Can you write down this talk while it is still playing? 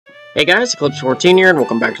Hey guys, Eclipse14 here, and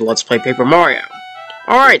welcome back to Let's Play Paper Mario.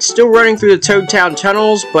 Alright, still running through the Toad Town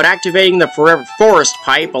tunnels, but activating the Forever Forest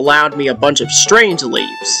pipe allowed me a bunch of strange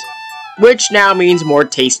leaves, which now means more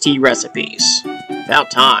Tayce T recipes.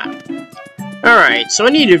 About time. Alright, so I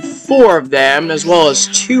needed 4 of them, as well as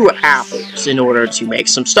 2 apples in order to make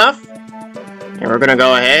some stuff. And we're gonna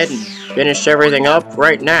go ahead and finish everything up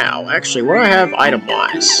right now. Actually, what do I have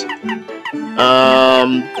item-wise?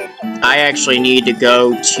 I actually need to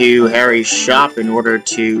go to Harry's shop in order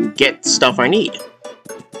to get stuff I need.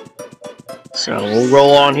 So we'll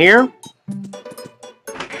roll on here.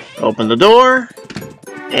 Open the door.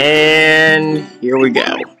 And here we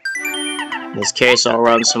go. In this case, I'll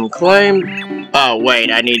run some claim. Oh,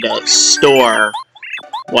 wait, I need to store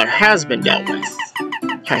what has been dealt with.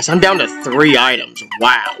 Guys, I'm down to 3 items.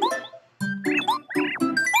 Wow.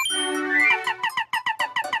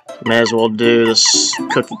 May as well do this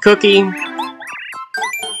cookie.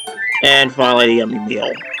 And finally, the yummy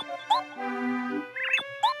meal.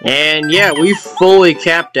 And yeah, we fully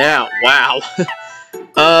capped out. Wow.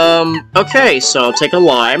 Okay, so I'll take a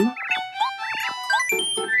lime.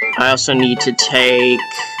 I also need to take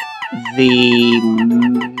the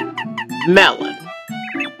melon.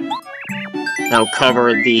 That'll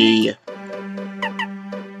cover the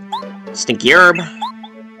stinky herb.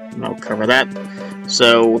 I'll cover that.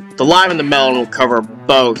 So, the lime and the melon will cover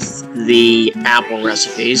both the apple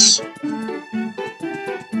recipes.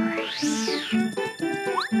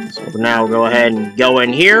 So now we'll go ahead and go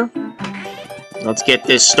in here. Let's get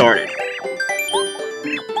this started.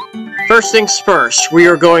 First things first, we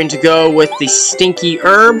are going to go with the stinky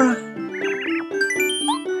herb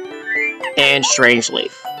and strange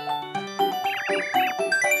leaf.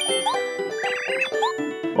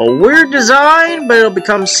 A weird design, but it'll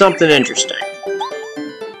become something interesting.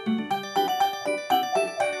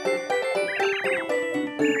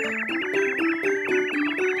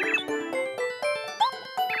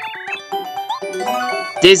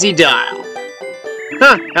 Dizzy dial.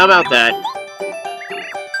 Huh, how about that?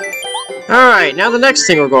 Alright, now the next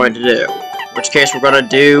thing we're going to do. In which case we're going to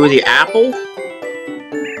do the apple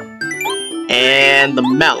and the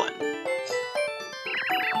melon.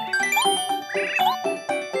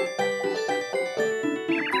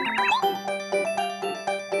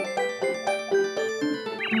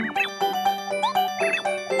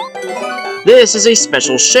 This is a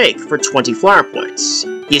special shake for 20 flower points.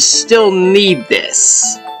 You still need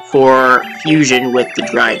this for fusion with the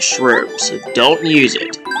dried shrooms, so don't use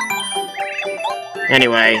it.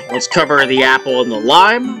 Anyway, let's cover the apple and the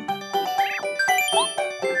lime.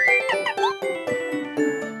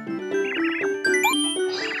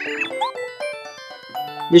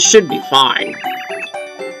 This should be fine.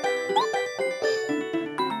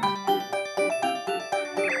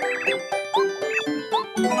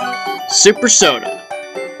 Super soda.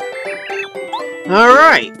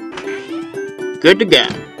 Alright. Good to go.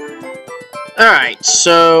 Alright,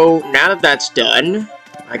 so now that that's done,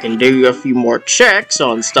 I can do a few more checks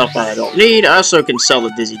on stuff I don't need. I also can sell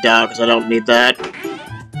the Dizzy Dial because I don't need that.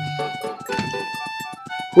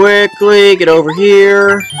 Quickly get over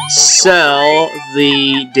here, sell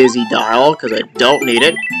the Dizzy Dial because I don't need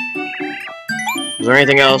it. Is there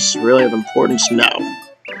anything else really of importance? No.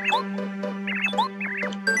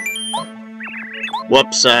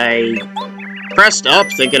 Whoops, I pressed up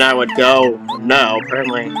thinking I would go. No,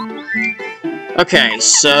 apparently. Okay,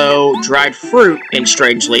 so dried fruit and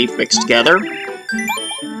strange leaf mixed together.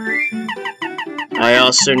 I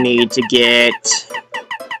also need to get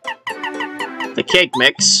the cake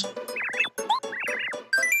mix.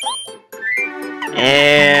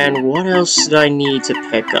 And what else did I need to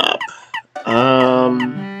pick up?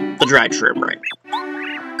 The dried shroom, right?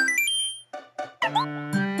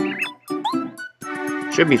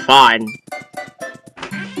 Should be fine.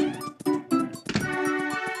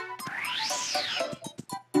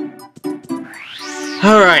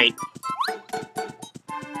 Alright.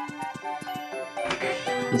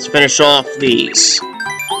 Let's finish off these.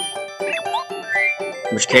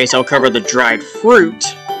 In which case, I'll cover the dried fruit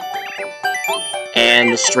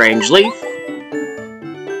and the strange leaf.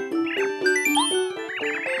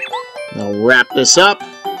 I'll wrap this up.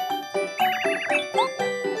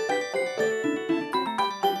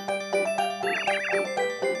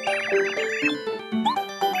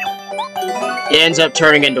 It ends up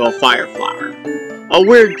turning into a fire flower. A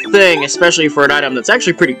weird thing, especially for an item that's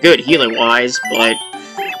actually pretty good healing-wise, but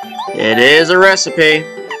it is a recipe.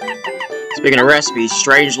 Speaking of recipes,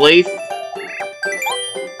 strange leaf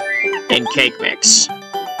and cake mix.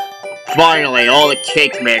 Finally, all the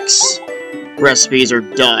cake mix recipes are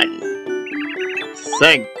done.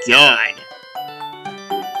 Thank God.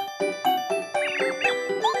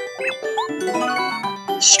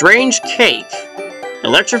 Strange cake.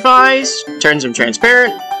 Electrifies, turns him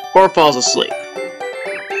transparent, or falls asleep.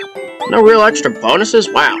 No real extra bonuses?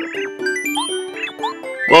 Wow.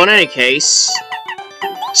 Well, in any case,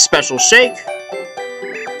 special shake,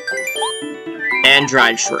 and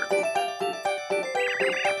dried shrimp.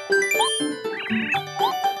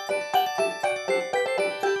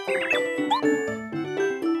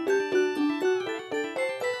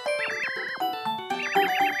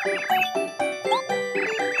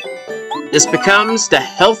 This becomes the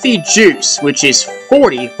healthy juice, which is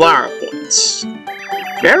 40 flower points.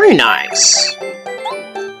 Very nice.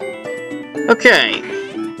 Okay.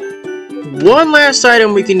 One last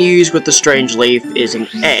item we can use with the strange leaf is an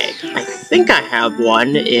egg. I think I have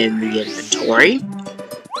one in the inventory,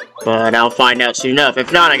 but I'll find out soon enough.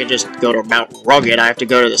 If not, I can just go to Mount Rugged. I have to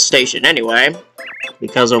go to the station anyway,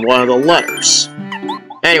 because of one of the letters.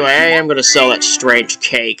 Anyway, I am going to sell that strange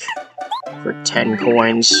cake for 10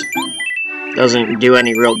 coins. Doesn't do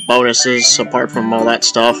any real bonuses apart from all that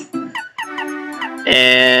stuff.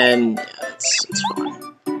 And it's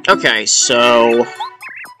fine. Okay, so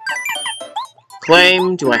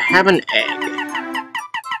claim, do I have an egg?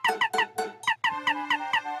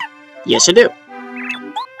 Yes, I do.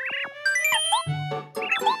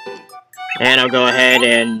 And I'll go ahead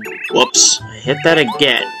and, whoops, I hit that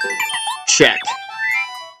again. Check.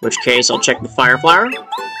 In which case, I'll check the fire flower,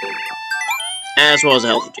 as well as the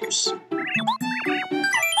healthy juice.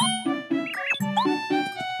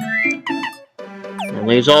 And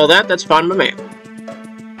leaves all that, that's fine by me.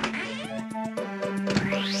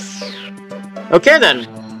 Okay then.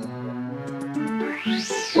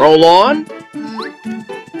 Roll on.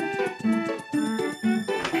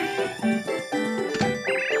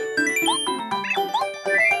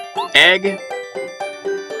 Egg.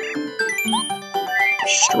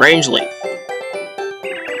 Strange leaf.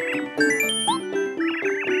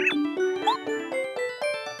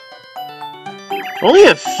 Only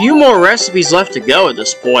a few more recipes left to go at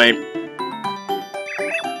this point.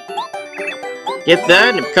 Get that,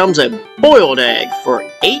 and it becomes a boiled egg for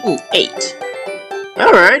 8 and 8.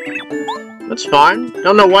 Alright. That's fine.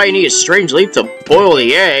 Don't know why you need a strange leaf to boil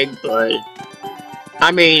the egg, but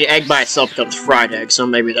I mean, egg by itself becomes fried egg, so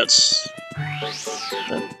maybe that's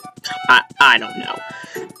I don't know.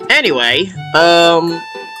 Anyway,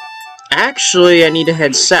 actually I need to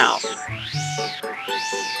head south.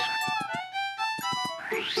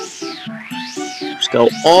 Just go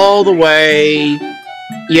all the way.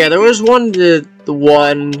 Yeah, there was the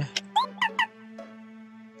one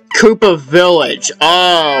Koopa Village.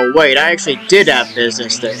 Oh, wait, I actually did have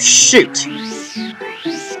business there. Shoot.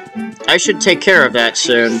 I should take care of that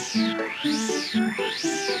soon.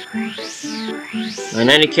 In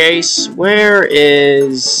any case, where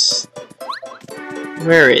is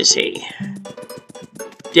he?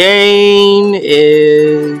 Dane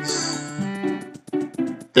is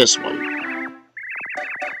this one.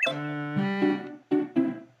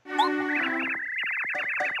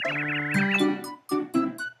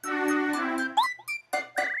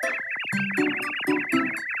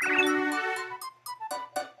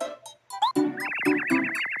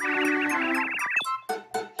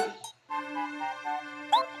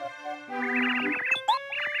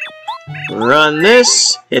 Run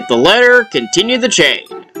this, hit the letter, continue the chain.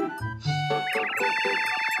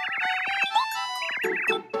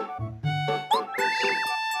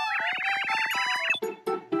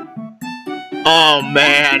 Oh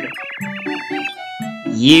man.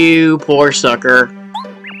 You poor sucker.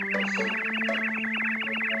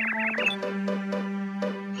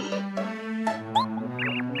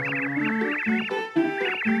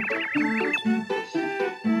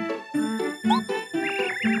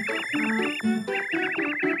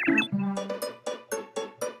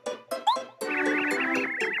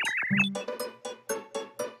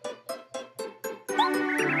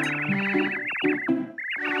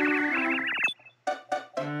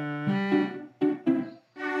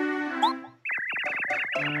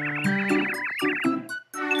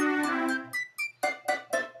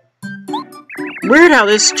 Weird how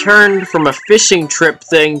this turned from a fishing trip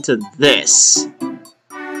thing to this.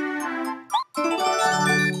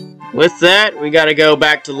 With that, we gotta go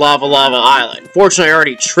back to Lava Lava Island. Fortunately, I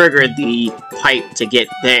already triggered the pipe to get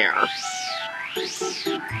there.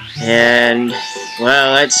 And,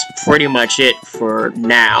 well, that's pretty much it for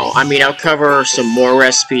now. I mean, I'll cover some more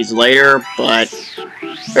recipes later, but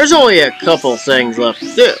there's only a couple things left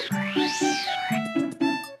to do.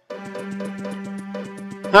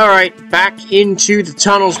 Alright, back into the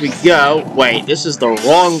tunnels we go. Wait, this is the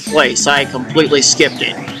wrong place. I completely skipped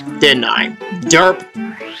it, didn't I? Derp.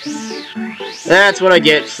 That's what I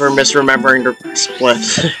get for misremembering to split.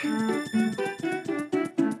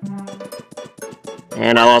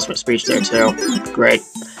 And I lost my speech there too. Great.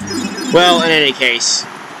 Well, in any case,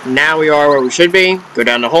 now we are where we should be. Go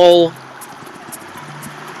down the hole.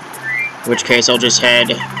 In which case I'll just head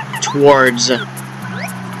towards the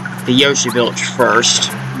Yoshi Village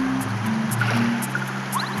first.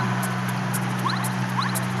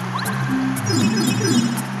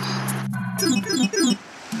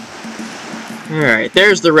 Alright,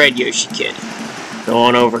 there's the red Yoshi kid.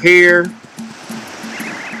 Going over here.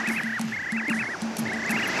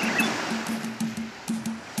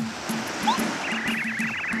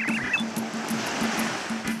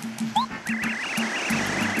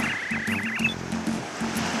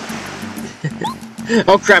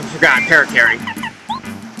 Oh crap, I forgot, parrot carrying.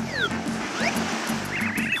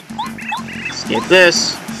 Skip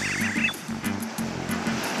this.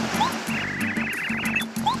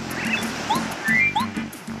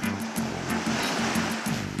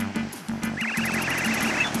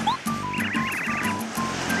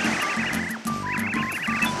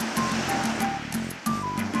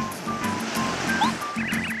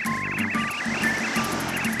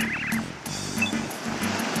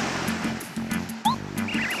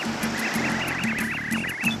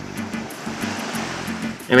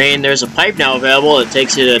 I mean, there's a pipe now available that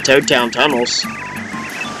takes you to Toad Town tunnels.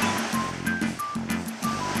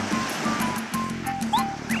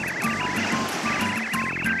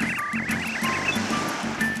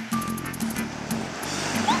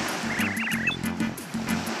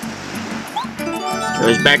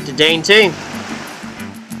 Goes back to Dane T.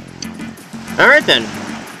 Alright then.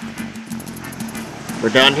 We're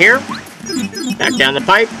done here. Back down the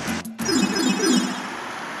pipe.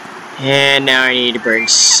 And now I need to bring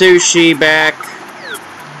Sushi back.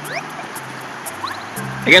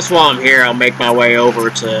 I guess while I'm here, I'll make my way over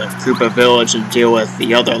to Koopa Village and deal with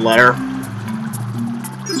the other letter.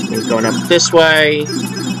 He's going up this way.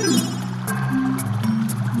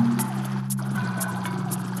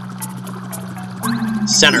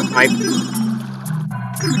 Center pipe.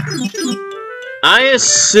 I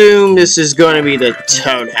assume this is going to be the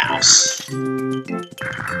Toad House.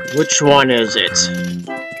 Which one is it?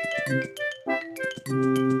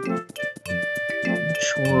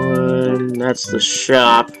 Which one? That's the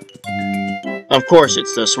shop. Of course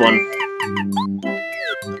it's this one.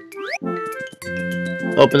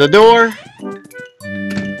 Open the door.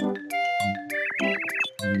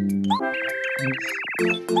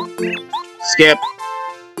 Skip.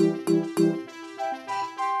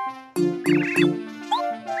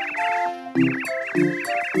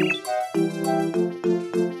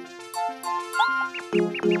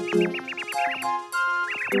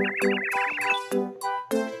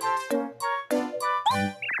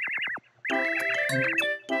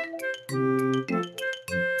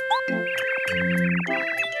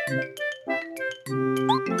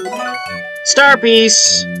 Star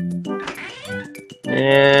piece!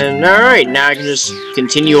 And alright, now I can just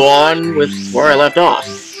continue on with where I left off.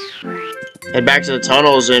 Head back to the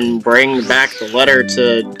tunnels and bring back the letter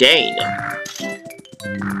to Dane.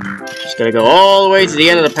 Just gotta go all the way to the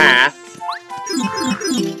end of the path.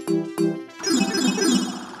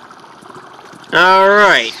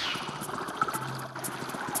 Alright.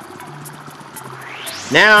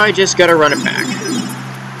 Now I just gotta run it back.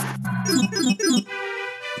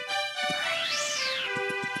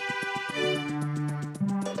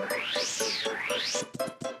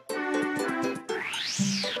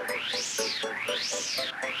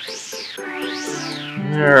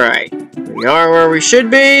 Alright, we are where we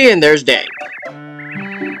should be, and there's Dane.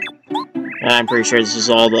 I'm pretty sure this is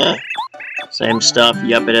all the same stuff.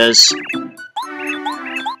 Yep, it is.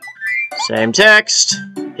 Same text.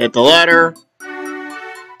 Hit the letter.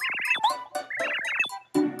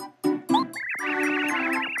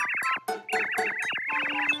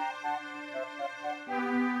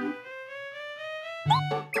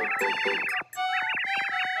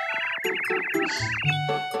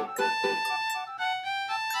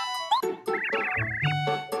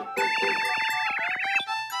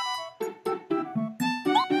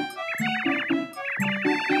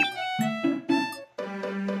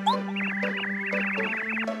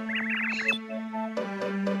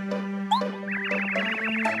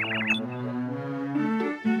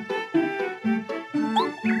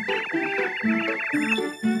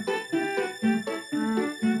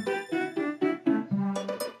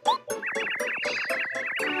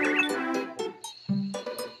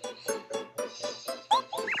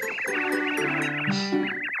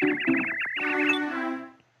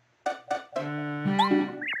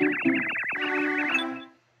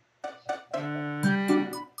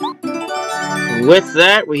 with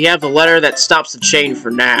that, we have the letter that stops the chain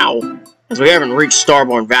for now, as we haven't reached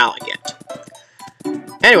Starborn Valley yet.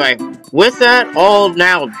 Anyway, with that all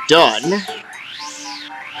now done,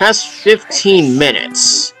 past 15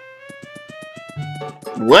 minutes.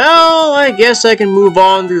 Well, I guess I can move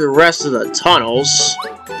on through the rest of the tunnels.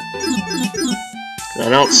 I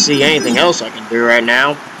don't see anything else I can do right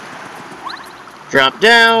now. Drop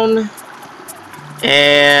down,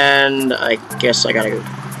 and I guess I gotta go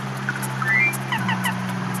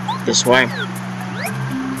this way.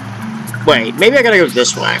 Wait, maybe I gotta go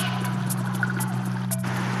this way.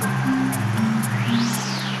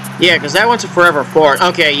 Yeah, because that went to Forever Forest.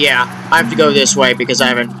 Okay, yeah, I have to go this way because I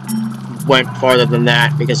haven't went farther than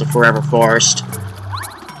that because of Forever Forest.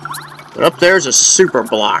 But up there's a super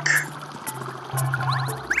block.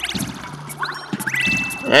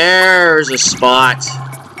 There's a spot.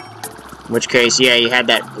 In which case, yeah, you had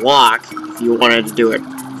that block if you wanted to do it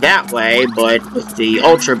that way, but with the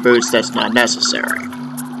Ultra Boots, that's not necessary.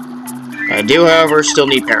 I do, however, still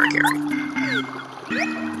need Paracarry.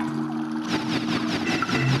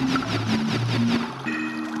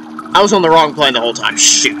 I was on the wrong plane the whole time.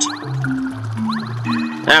 Shoot.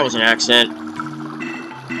 That was an accident.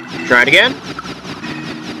 Try it again.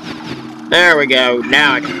 There we go.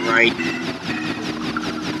 Now I got it right.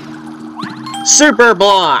 Super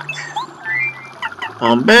block!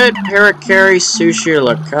 Bombette, Paracarry, Sushi,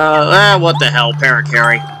 Laca... what the hell,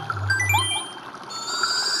 Paracarry.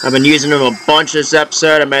 I've been using him a bunch this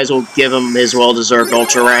episode, I may as well give him his well-deserved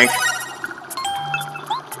Ultra rank.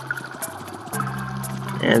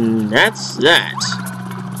 And that's that.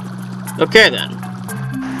 Okay then.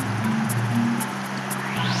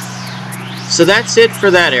 So that's it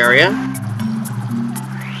for that area.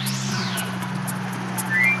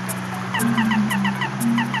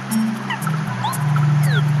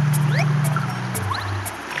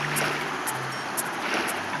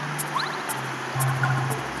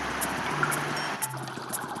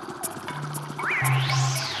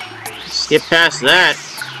 Skip past that.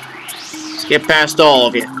 Skip past all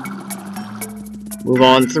of you. Move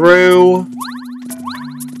on through.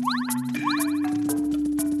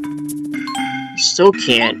 Still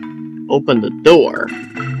can't open the door.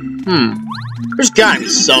 There's gotta be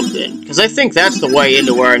something, because I think that's the way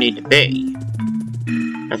into where I need to be.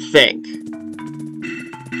 I think.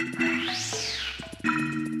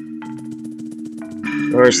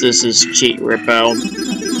 Or is this his cheat Rippo?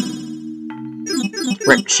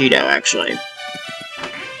 Rip Cheeto, actually.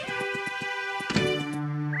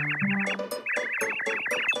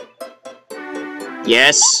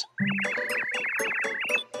 Yes.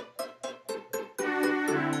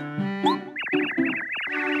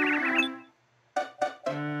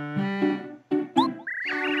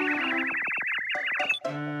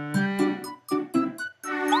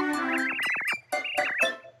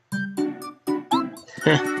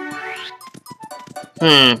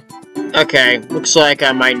 Okay, looks like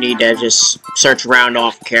I might need to just search around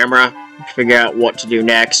off camera to figure out what to do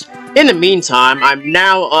next. In the meantime, I'm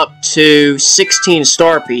now up to 16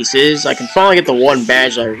 star pieces. I can finally get the one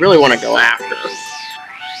badge that I really want to go after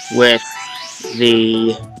with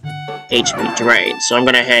the HP drain. So I'm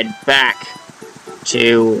going to head back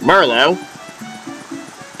to Merlo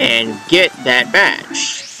and get that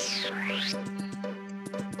badge.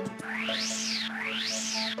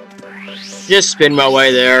 Just spin my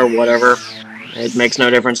way there, whatever. It makes no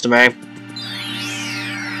difference to me.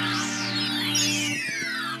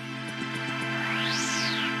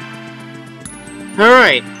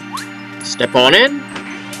 Alright. Step on in.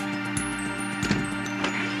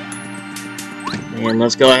 And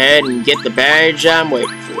let's go ahead and get the badge I'm waiting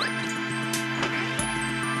for.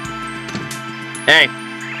 Hey.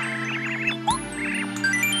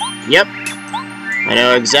 Yep. I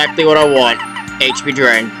know exactly what I want. HP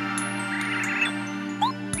drain.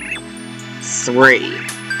 3.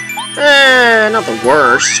 Not the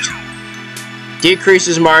worst.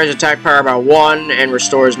 Decreases Mario's attack power by 1 and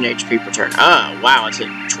restores an HP per turn. Oh, wow, it's a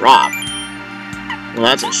drop. Well,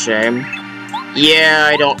 that's a shame. Yeah,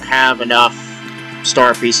 I don't have enough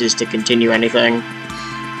star pieces to continue anything.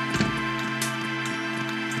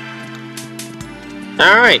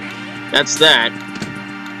 Alright, that's that.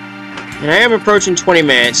 And I am approaching 20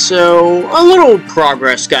 minutes, so a little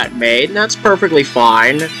progress got made, and that's perfectly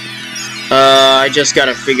fine. I just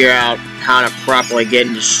gotta figure out how to properly get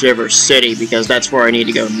into Shiver City, because that's where I need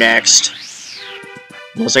to go next.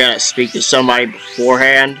 Unless I gotta speak to somebody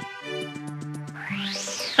beforehand.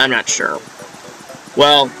 I'm not sure.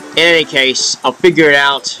 Well, in any case, I'll figure it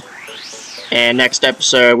out. And next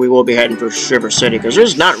episode, we will be heading for Shiver City, because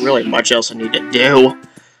there's not really much else I need to do.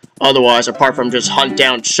 otherwise, apart from just hunt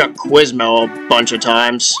down Chuck Quizmo a bunch of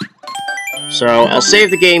times. So, I'll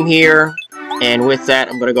save the game here, and with that,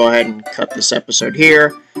 I'm going to go ahead and cut this episode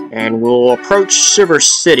here, and we'll approach Shiver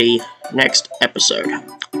City next episode.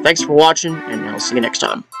 Thanks for watching, and I'll see you next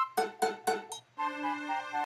time.